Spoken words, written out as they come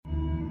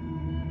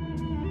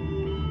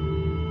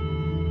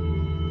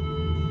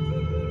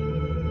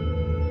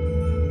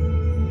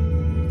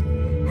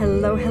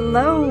Hello,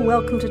 hello.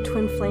 Welcome to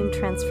Twin Flame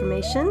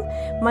Transformation.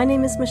 My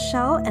name is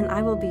Michelle, and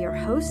I will be your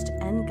host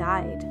and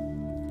guide.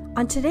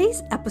 On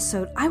today's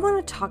episode, I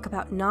want to talk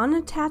about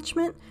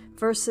non-attachment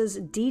versus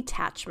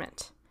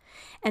detachment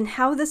and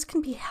how this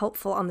can be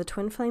helpful on the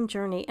twin flame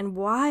journey and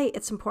why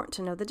it's important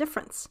to know the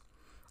difference.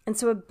 And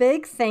so a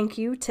big thank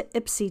you to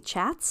Ipsy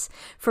Chats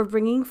for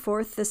bringing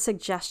forth the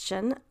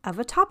suggestion of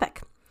a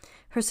topic.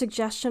 Her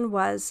suggestion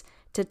was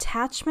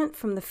detachment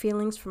from the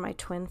feelings for my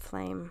twin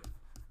flame.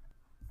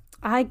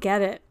 I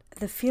get it.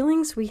 The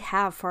feelings we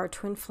have for our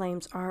twin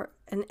flames are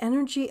an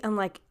energy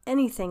unlike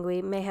anything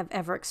we may have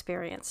ever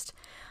experienced.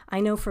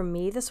 I know for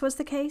me this was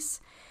the case,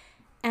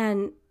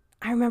 and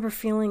I remember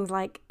feeling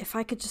like if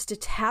I could just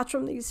detach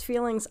from these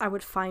feelings, I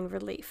would find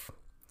relief.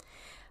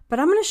 But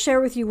I'm going to share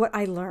with you what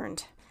I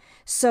learned.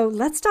 So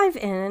let's dive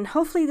in, and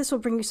hopefully this will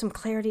bring you some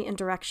clarity and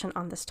direction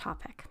on this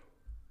topic.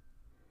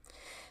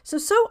 So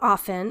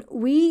often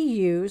we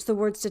use the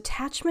words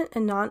detachment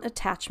and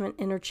non-attachment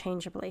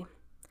interchangeably.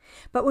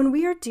 But when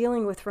we are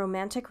dealing with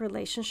romantic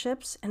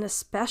relationships, and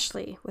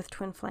especially with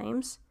twin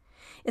flames,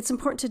 it's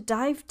important to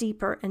dive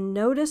deeper and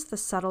notice the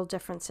subtle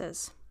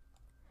differences.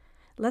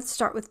 Let's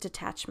start with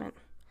detachment.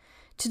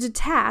 To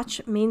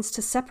detach means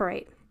to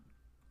separate.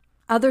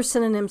 Other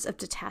synonyms of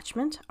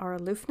detachment are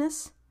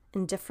aloofness,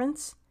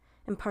 indifference,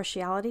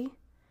 impartiality,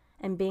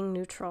 and being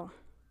neutral.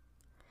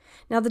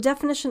 Now, the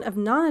definition of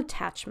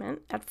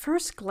non-attachment at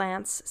first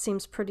glance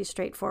seems pretty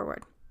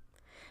straightforward.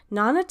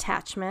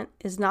 Non-attachment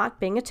is not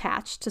being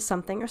attached to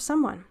something or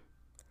someone.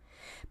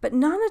 But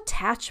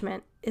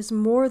non-attachment is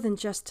more than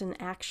just an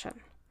action.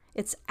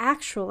 It's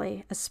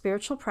actually a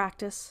spiritual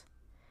practice,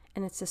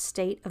 and it's a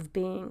state of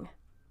being.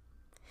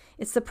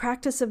 It's the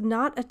practice of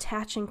not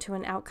attaching to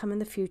an outcome in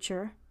the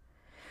future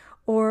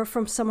or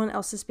from someone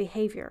else's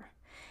behavior.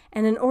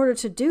 And in order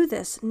to do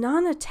this,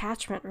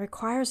 non-attachment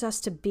requires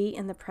us to be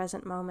in the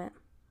present moment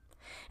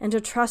and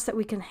to trust that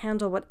we can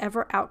handle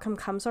whatever outcome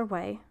comes our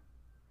way,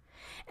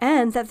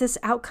 and that this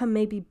outcome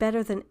may be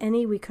better than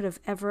any we could have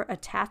ever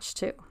attached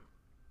to.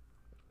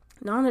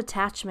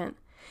 Non-attachment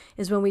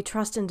is when we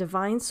trust in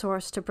divine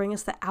source to bring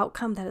us the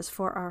outcome that is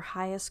for our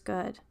highest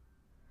good.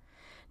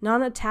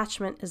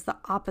 Non-attachment is the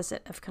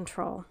opposite of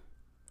control.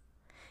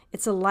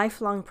 It's a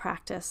lifelong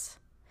practice,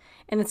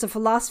 and it's a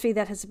philosophy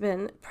that has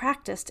been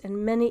practiced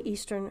in many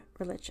Eastern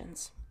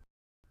religions.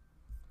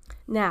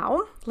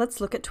 Now,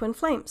 let's look at twin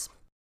flames.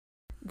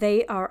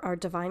 They are our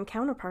divine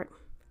counterpart,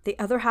 the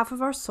other half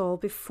of our soul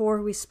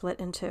before we split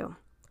in two.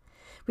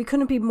 We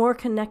couldn't be more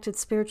connected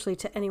spiritually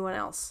to anyone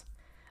else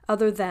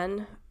other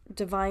than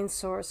divine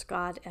source,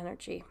 God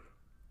energy.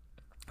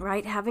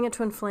 Right? Having a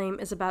twin flame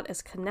is about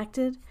as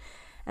connected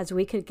as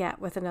we could get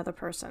with another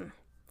person.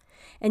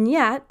 And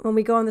yet, when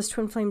we go on this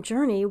twin flame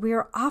journey, we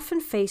are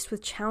often faced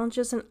with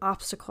challenges and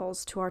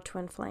obstacles to our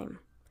twin flame.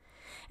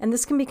 And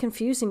this can be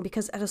confusing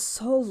because at a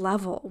soul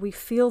level, we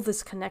feel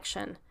this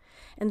connection,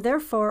 and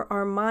therefore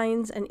our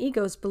minds and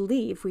egos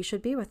believe we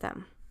should be with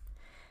them.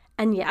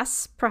 And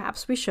yes,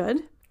 perhaps we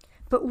should,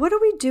 but what do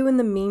we do in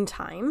the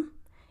meantime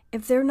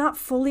if they're not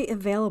fully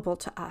available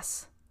to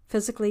us,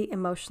 physically,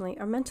 emotionally,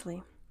 or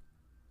mentally?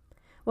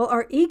 Well,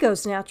 our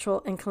ego's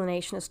natural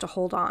inclination is to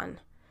hold on,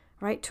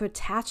 right? To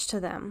attach to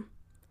them,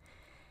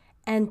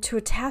 and to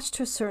attach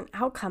to a certain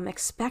outcome,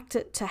 expect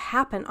it to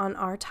happen on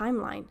our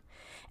timeline.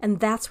 And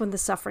that's when the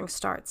suffering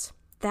starts.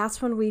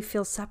 That's when we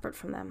feel separate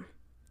from them.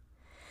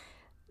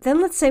 Then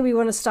let's say we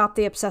want to stop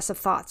the obsessive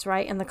thoughts,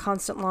 right? And the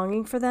constant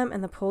longing for them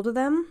and the pull to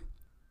them.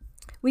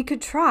 We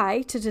could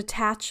try to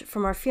detach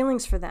from our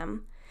feelings for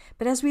them,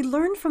 but as we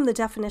learned from the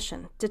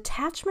definition,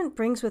 detachment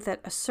brings with it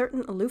a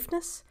certain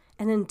aloofness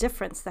and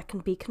indifference that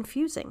can be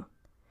confusing.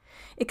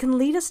 It can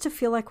lead us to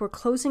feel like we're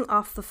closing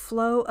off the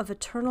flow of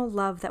eternal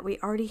love that we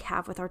already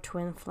have with our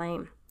twin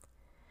flame.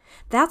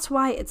 That's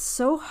why it's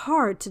so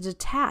hard to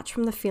detach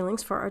from the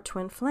feelings for our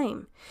twin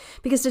flame,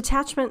 because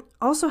detachment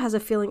also has a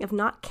feeling of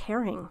not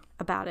caring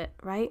about it,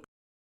 right?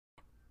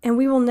 And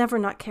we will never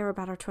not care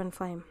about our twin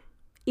flame,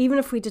 even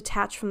if we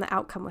detach from the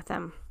outcome with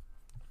them.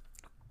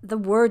 The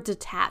word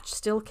detach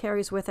still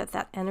carries with it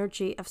that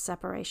energy of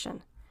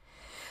separation.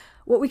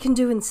 What we can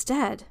do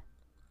instead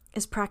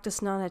is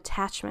practice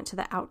non-attachment to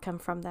the outcome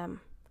from them.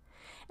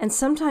 And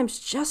sometimes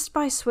just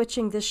by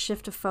switching this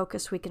shift of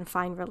focus, we can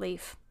find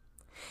relief.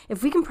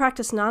 If we can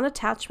practice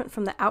non-attachment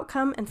from the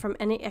outcome and from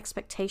any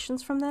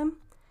expectations from them,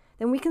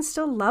 then we can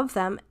still love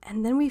them,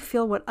 and then we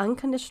feel what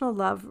unconditional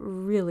love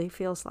really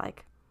feels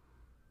like.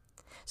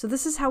 So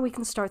this is how we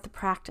can start the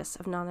practice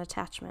of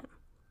non-attachment.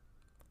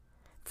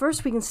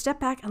 First, we can step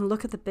back and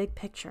look at the big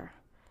picture.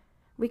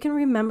 We can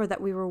remember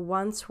that we were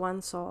once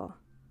one soul.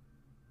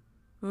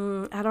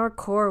 At our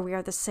core, we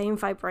are the same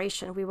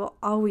vibration. We will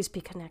always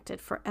be connected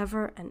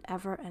forever and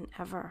ever and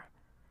ever.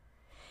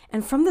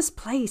 And from this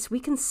place,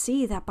 we can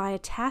see that by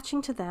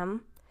attaching to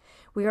them,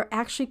 we are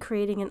actually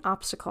creating an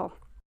obstacle.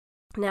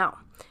 Now,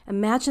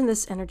 imagine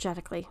this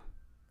energetically.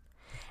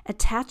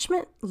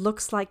 Attachment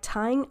looks like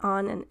tying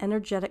on an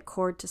energetic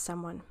cord to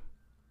someone.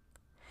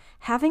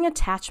 Having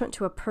attachment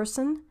to a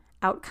person,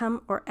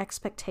 outcome, or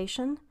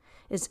expectation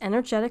is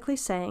energetically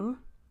saying,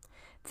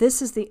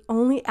 This is the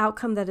only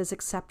outcome that is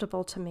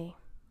acceptable to me.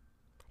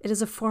 It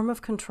is a form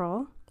of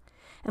control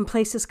and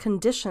places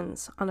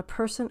conditions on a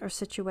person or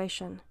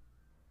situation.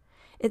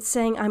 It's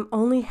saying, I'm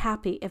only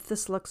happy if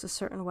this looks a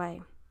certain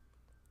way.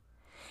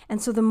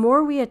 And so the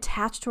more we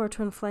attach to our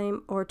twin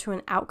flame or to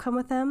an outcome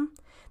with them,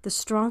 the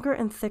stronger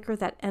and thicker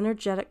that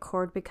energetic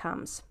cord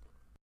becomes.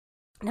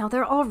 Now,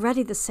 they're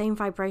already the same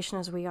vibration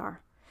as we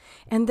are,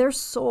 and their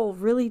soul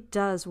really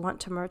does want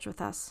to merge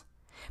with us.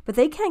 But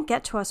they can't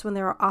get to us when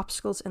there are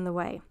obstacles in the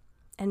way,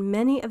 and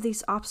many of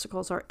these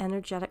obstacles are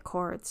energetic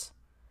cords.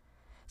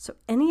 So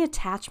any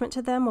attachment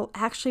to them will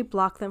actually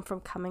block them from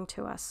coming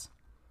to us.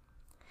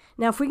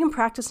 Now, if we can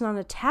practice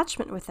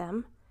non-attachment with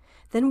them,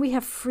 then we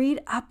have freed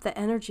up the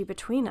energy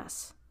between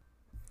us.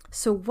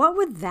 So what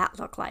would that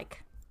look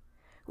like?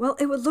 Well,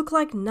 it would look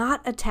like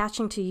not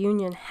attaching to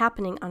union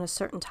happening on a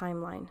certain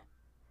timeline.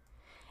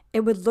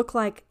 It would look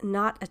like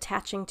not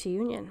attaching to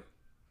union.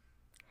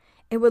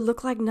 It would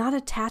look like not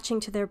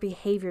attaching to their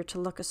behavior to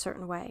look a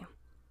certain way.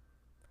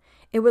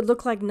 It would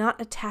look like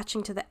not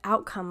attaching to the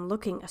outcome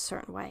looking a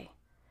certain way.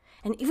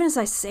 And even as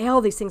I say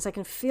all these things, I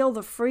can feel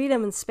the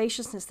freedom and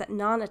spaciousness that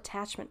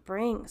non-attachment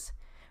brings,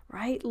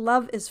 right?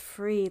 Love is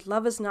free.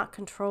 Love is not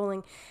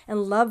controlling.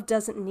 And love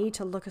doesn't need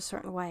to look a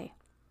certain way.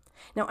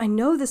 Now, I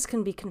know this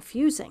can be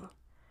confusing,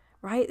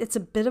 right? It's a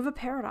bit of a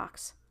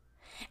paradox.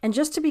 And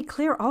just to be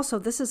clear also,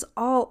 this is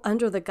all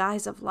under the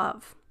guise of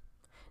love.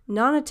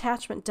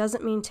 Non-attachment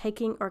doesn't mean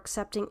taking or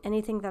accepting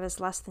anything that is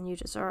less than you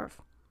deserve.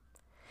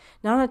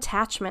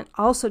 Non-attachment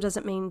also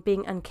doesn't mean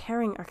being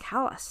uncaring or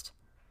calloused.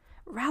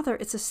 Rather,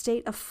 it's a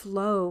state of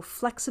flow,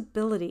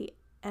 flexibility,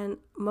 and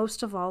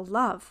most of all,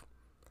 love.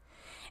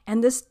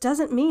 And this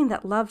doesn't mean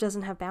that love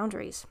doesn't have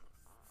boundaries,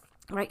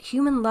 right?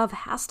 Human love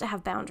has to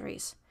have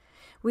boundaries.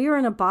 We are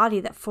in a body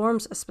that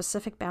forms a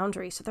specific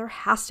boundary, so there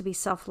has to be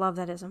self-love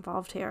that is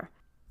involved here.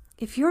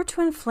 If your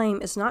twin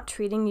flame is not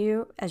treating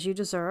you as you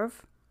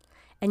deserve,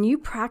 and you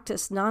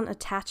practice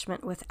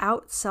non-attachment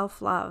without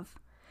self-love,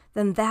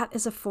 then that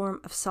is a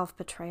form of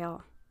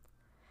self-betrayal.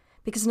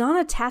 Because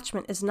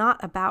non-attachment is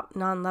not about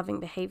non-loving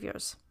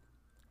behaviors.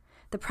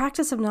 The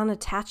practice of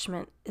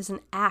non-attachment is an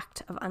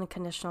act of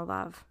unconditional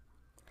love.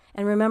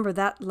 And remember,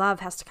 that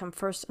love has to come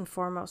first and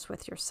foremost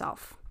with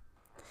yourself.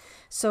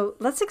 So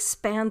let's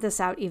expand this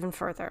out even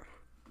further.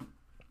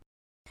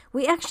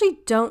 We actually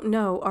don't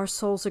know our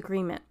soul's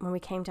agreement when we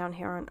came down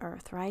here on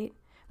earth, right?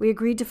 We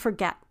agreed to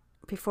forget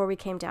before we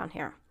came down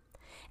here.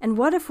 And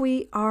what if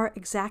we are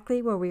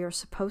exactly where we are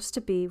supposed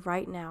to be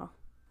right now?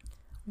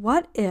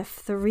 What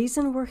if the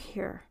reason we're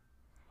here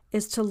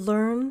is to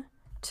learn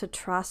to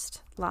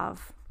trust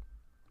love?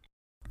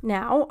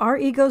 Now, our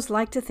egos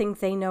like to think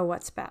they know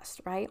what's best,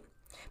 right?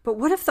 But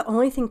what if the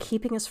only thing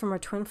keeping us from our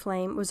twin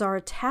flame was our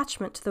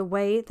attachment to the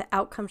way the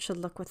outcome should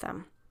look with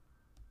them?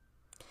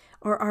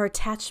 Or our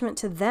attachment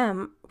to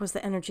them was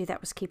the energy that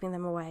was keeping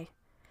them away?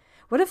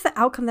 What if the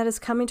outcome that is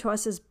coming to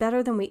us is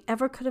better than we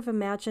ever could have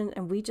imagined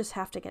and we just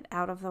have to get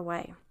out of the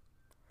way?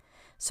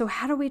 So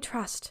how do we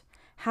trust?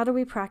 How do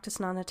we practice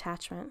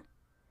non-attachment?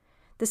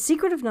 The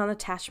secret of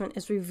non-attachment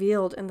is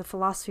revealed in the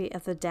philosophy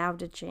of the Tao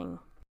Te Ching.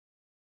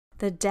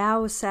 The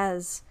Tao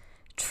says,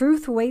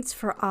 "Truth waits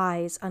for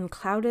eyes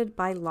unclouded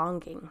by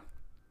longing."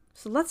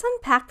 So let's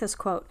unpack this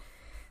quote.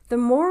 The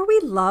more we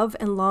love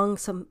and long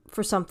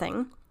for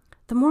something,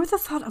 the more the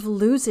thought of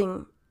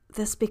losing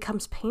this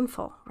becomes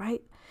painful,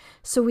 right?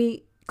 So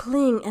we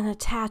cling and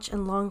attach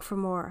and long for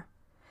more.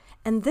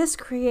 And this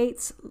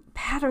creates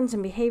patterns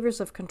and behaviors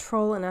of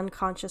control and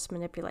unconscious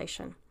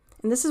manipulation.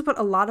 And this is what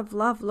a lot of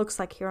love looks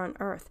like here on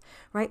earth,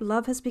 right?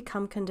 Love has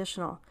become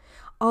conditional,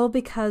 all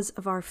because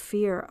of our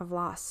fear of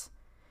loss.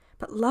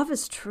 But love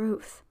is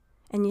truth,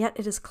 and yet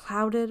it is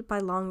clouded by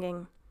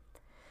longing.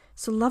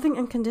 So loving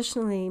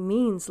unconditionally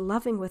means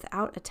loving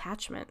without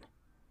attachment.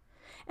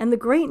 And the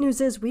great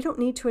news is we don't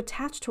need to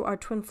attach to our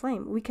twin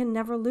flame. We can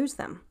never lose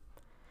them.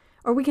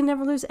 Or we can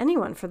never lose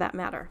anyone for that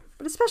matter,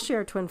 but especially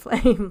our twin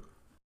flame.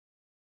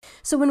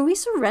 So when we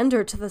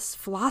surrender to this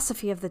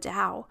philosophy of the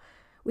Tao,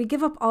 we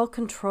give up all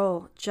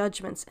control,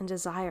 judgments, and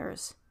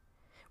desires.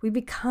 We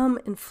become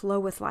in flow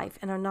with life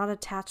and are not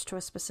attached to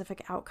a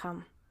specific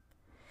outcome.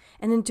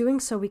 And in doing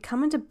so, we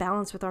come into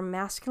balance with our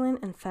masculine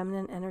and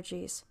feminine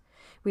energies.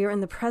 We are in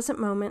the present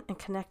moment and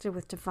connected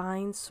with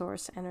divine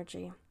source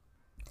energy.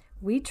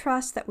 We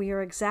trust that we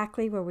are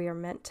exactly where we are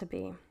meant to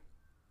be.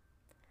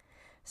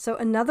 So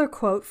another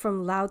quote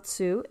from Lao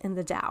Tzu in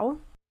the Tao: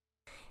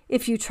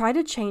 "If you try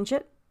to change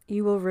it,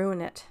 you will ruin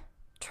it.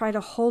 Try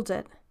to hold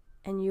it,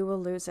 and you will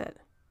lose it."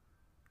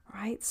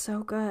 Right?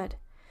 So good.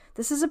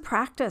 This is a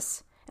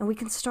practice, and we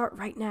can start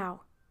right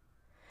now.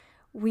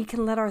 We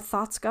can let our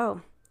thoughts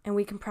go, and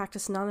we can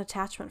practice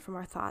non-attachment from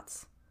our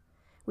thoughts.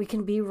 We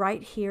can be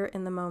right here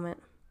in the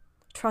moment,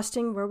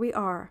 trusting where we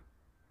are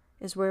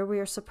is where we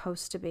are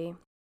supposed to be,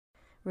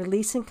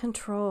 releasing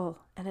control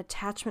and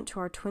attachment to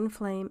our twin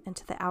flame and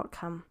to the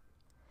outcome.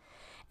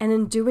 And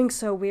in doing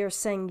so, we are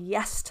saying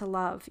yes to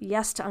love,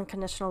 yes to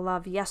unconditional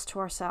love, yes to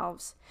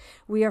ourselves.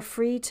 We are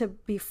free to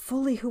be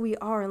fully who we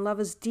are and love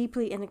as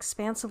deeply and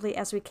expansively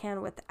as we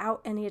can without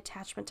any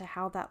attachment to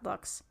how that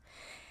looks.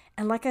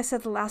 And like I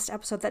said the last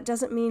episode, that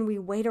doesn't mean we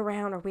wait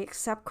around or we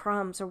accept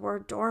crumbs or we're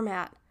a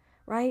doormat,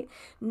 right?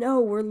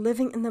 No, we're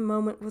living in the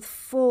moment with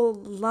full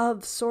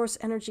love, source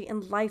energy,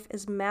 and life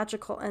is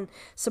magical and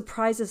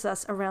surprises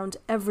us around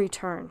every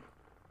turn.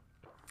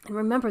 And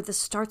remember, this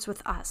starts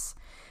with us,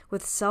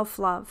 with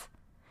self-love,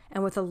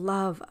 and with a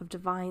love of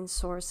divine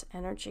source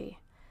energy.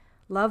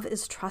 Love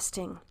is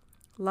trusting.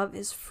 Love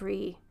is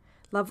free.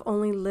 Love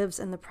only lives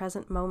in the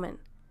present moment.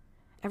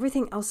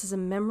 Everything else is a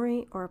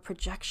memory or a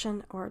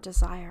projection or a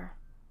desire.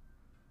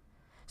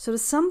 So to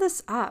sum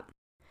this up,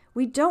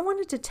 we don't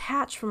want to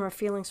detach from our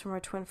feelings from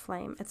our twin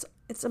flame.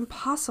 It's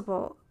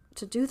impossible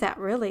to do that,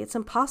 really. It's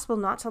impossible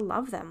not to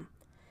love them.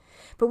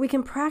 But we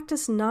can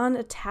practice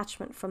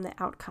non-attachment from the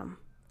outcome.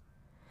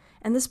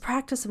 And this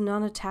practice of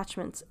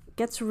non-attachment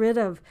gets rid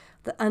of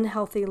the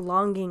unhealthy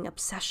longing,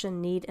 obsession,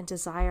 need, and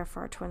desire for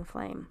our twin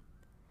flame.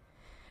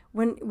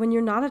 When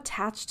you're not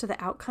attached to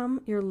the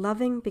outcome, you're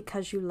loving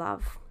because you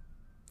love.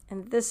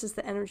 And this is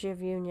the energy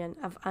of union,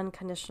 of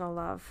unconditional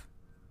love.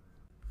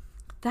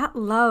 That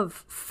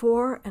love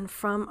for and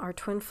from our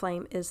twin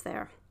flame is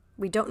there.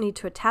 We don't need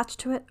to attach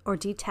to it or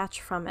detach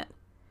from it.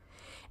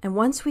 And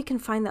once we can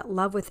find that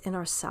love within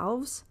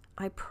ourselves,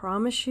 I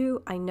promise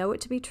you, I know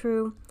it to be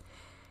true,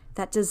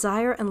 that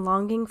desire and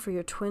longing for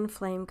your twin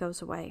flame goes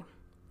away.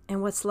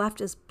 And what's left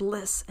is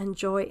bliss and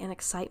joy and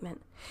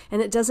excitement.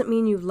 And it doesn't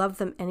mean you love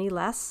them any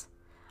less.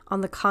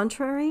 On the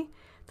contrary,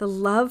 the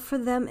love for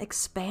them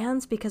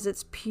expands because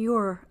it's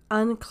pure,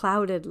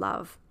 unclouded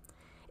love.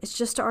 It's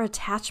just our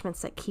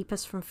attachments that keep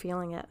us from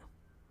feeling it.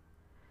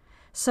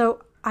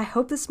 So I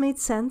hope this made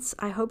sense.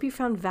 I hope you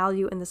found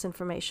value in this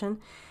information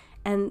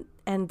and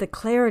the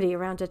clarity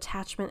around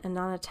attachment and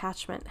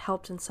non-attachment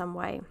helped in some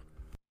way.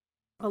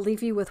 I'll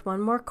leave you with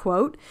one more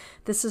quote.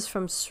 This is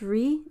from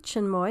Sri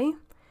Chinmoy,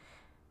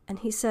 and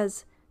he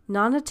says,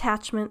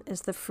 "Non-attachment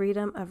is the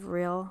freedom of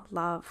real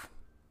love."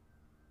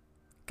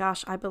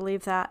 Gosh, I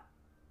believe that.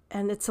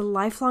 And it's a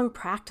lifelong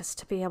practice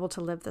to be able to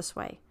live this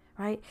way,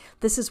 right?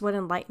 This is what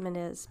enlightenment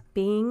is.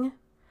 Being,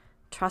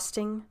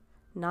 trusting,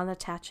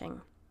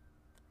 non-attaching.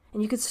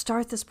 And you could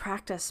start this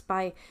practice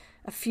by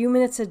a few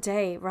minutes a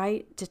day,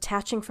 right?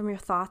 Detaching from your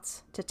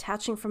thoughts,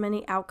 detaching from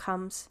any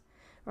outcomes,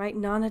 right?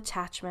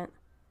 Non-attachment.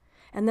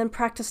 And then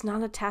practice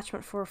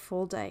non-attachment for a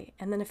full day,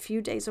 and then a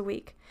few days a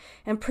week.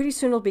 And pretty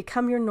soon it'll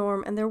become your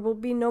norm, and there will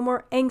be no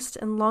more angst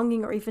and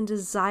longing or even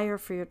desire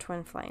for your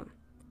twin flame.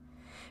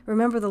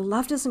 Remember, the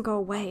love doesn't go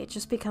away. It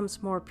just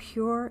becomes more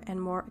pure and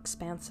more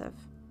expansive.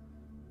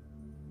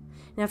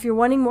 Now, if you're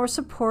wanting more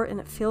support and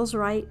it feels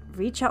right,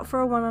 reach out for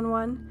a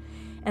one-on-one.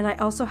 And I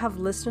also have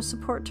listener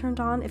support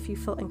turned on if you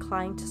feel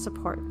inclined to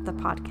support the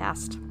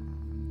podcast.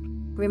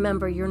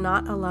 Remember, you're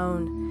not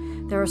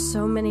alone. There are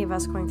so many of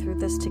us going through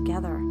this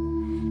together.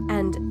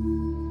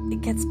 And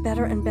it gets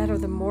better and better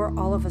the more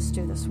all of us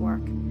do this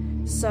work.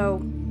 So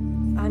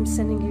I'm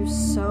sending you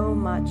so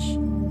much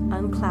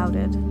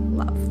unclouded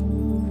love.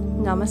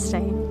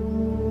 Namaste.